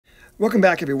Welcome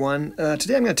back, everyone.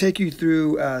 Today I'm going to take you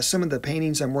through some of the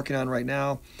paintings I'm working on right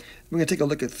now. We're going to take a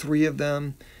look at 3 of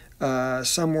them.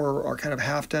 Some are kind of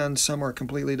half done, some are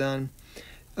completely done.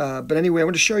 But anyway, I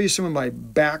want to show you some of my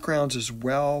backgrounds as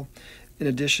well, in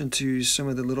addition to some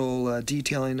of the little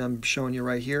detailing I'm showing you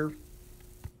right here.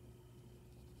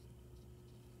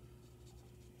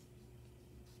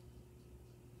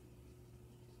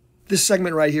 This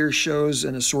segment right here shows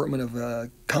an assortment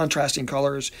of contrasting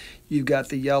colors. You've got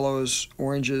the yellows,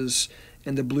 oranges,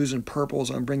 and the blues and purples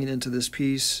I'm bringing into this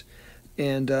piece.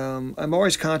 And I'm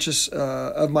always conscious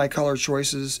of my color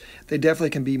choices. They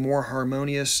definitely can be more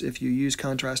harmonious if you use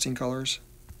contrasting colors.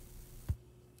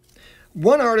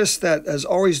 One artist that has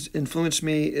always influenced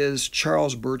me is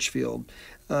Charles Burchfield.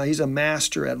 He's a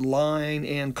master at line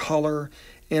and color,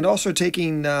 and also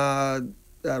taking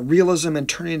realism and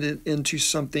turning it into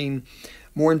something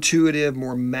more intuitive,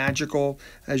 more magical,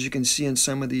 as you can see in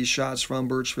some of these shots from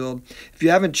Burchfield. If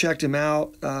you haven't checked him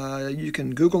out, you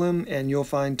can Google him and you'll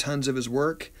find tons of his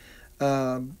work.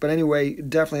 But anyway,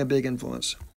 definitely a big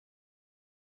influence.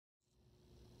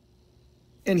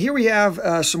 And here we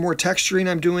have some more texturing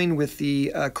I'm doing with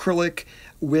the acrylic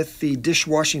with the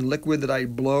dishwashing liquid that I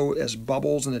blow as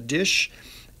bubbles in a dish.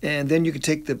 And then you can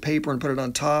take the paper and put it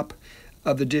on top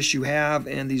of the dish you have,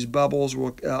 and these bubbles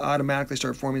will automatically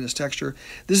start forming this texture.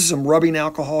 This is some rubbing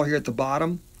alcohol here at the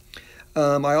bottom.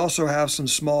 I also have some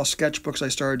small sketchbooks I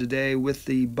started today with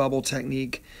the bubble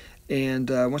technique, and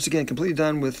once again, completely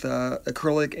done with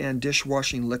acrylic and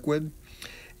dishwashing liquid.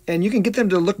 And you can get them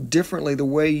to look differently the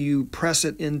way you press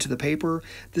it into the paper.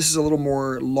 This is a little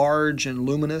more large and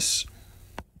luminous.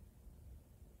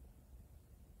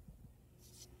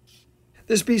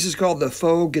 This piece is called The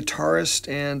Faux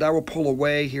Guitarist, and I will pull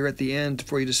away here at the end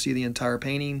for you to see the entire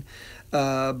painting.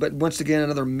 But once again,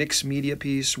 another mixed media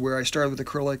piece where I started with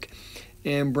acrylic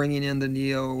and bringing in the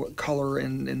neo color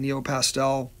and neo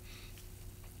pastel.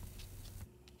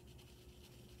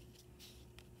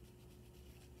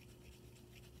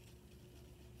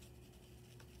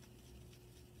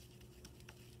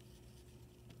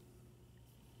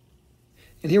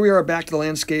 And here we are back to the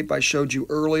landscape I showed you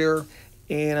earlier.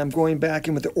 And I'm going back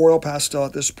in with the oil pastel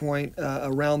at this point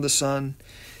around the sun.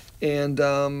 And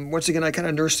once again, I kind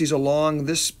of nurse these along.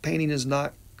 This painting is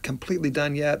not completely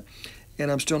done yet,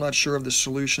 and I'm still not sure of the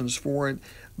solutions for it,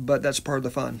 but that's part of the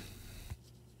fun.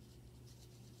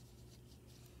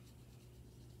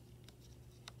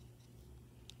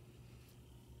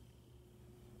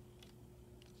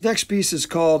 Next piece is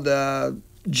called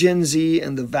Gen Z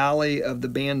and the Valley of the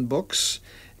Banned Books.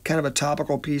 Kind of a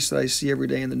topical piece that I see every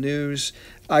day in the news.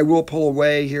 I will pull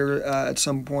away here at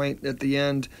some point at the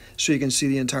end so you can see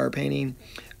the entire painting.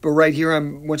 But right here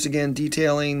I'm once again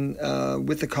detailing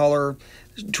with the color,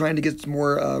 trying to get some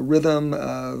more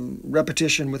rhythm,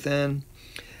 repetition within.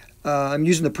 I'm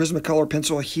using the Prismacolor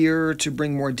pencil here to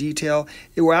bring more detail.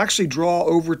 It will actually draw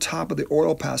over top of the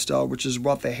oil pastel, which is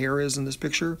what the hair is in this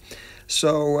picture.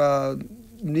 So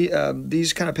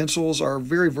these kind of pencils are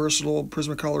very versatile.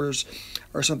 Prismacolors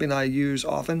are something I use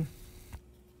often.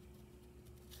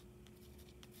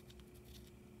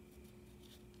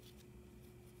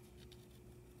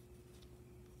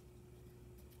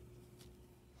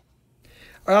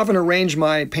 I often arrange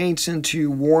my paints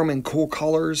into warm and cool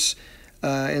colors,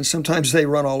 and sometimes they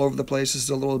run all over the place. It's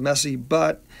a little messy,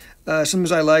 but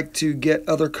sometimes I like to get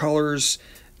other colors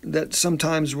that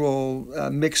sometimes will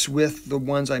mix with the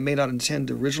ones I may not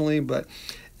intend originally, but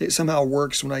it somehow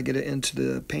works when I get it into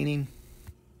the painting.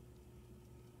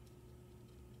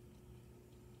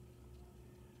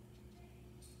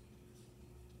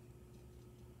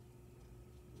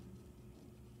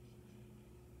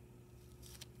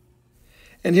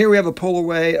 And here we have a pull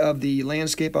away of the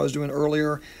landscape I was doing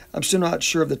earlier. I'm still not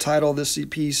sure of the title of this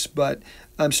piece, but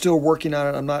I'm still working on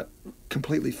it. I'm not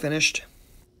completely finished.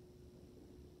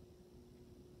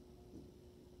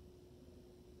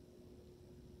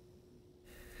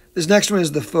 This next one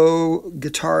is The Faux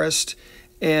Guitarist,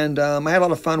 and I had a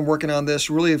lot of fun working on this,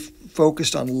 really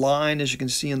focused on line, as you can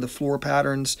see in the floor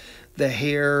patterns, the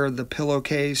hair, the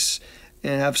pillowcase,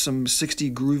 and have some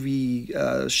 60s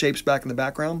groovy shapes back in the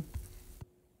background.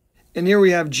 And here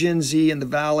we have Gen Z and the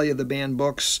Valley of the Banned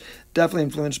Books, definitely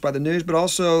influenced by the news, but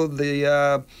also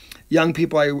the young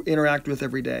people I interact with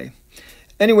every day.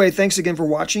 Anyway, thanks again for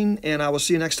watching, and I will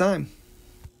see you next time.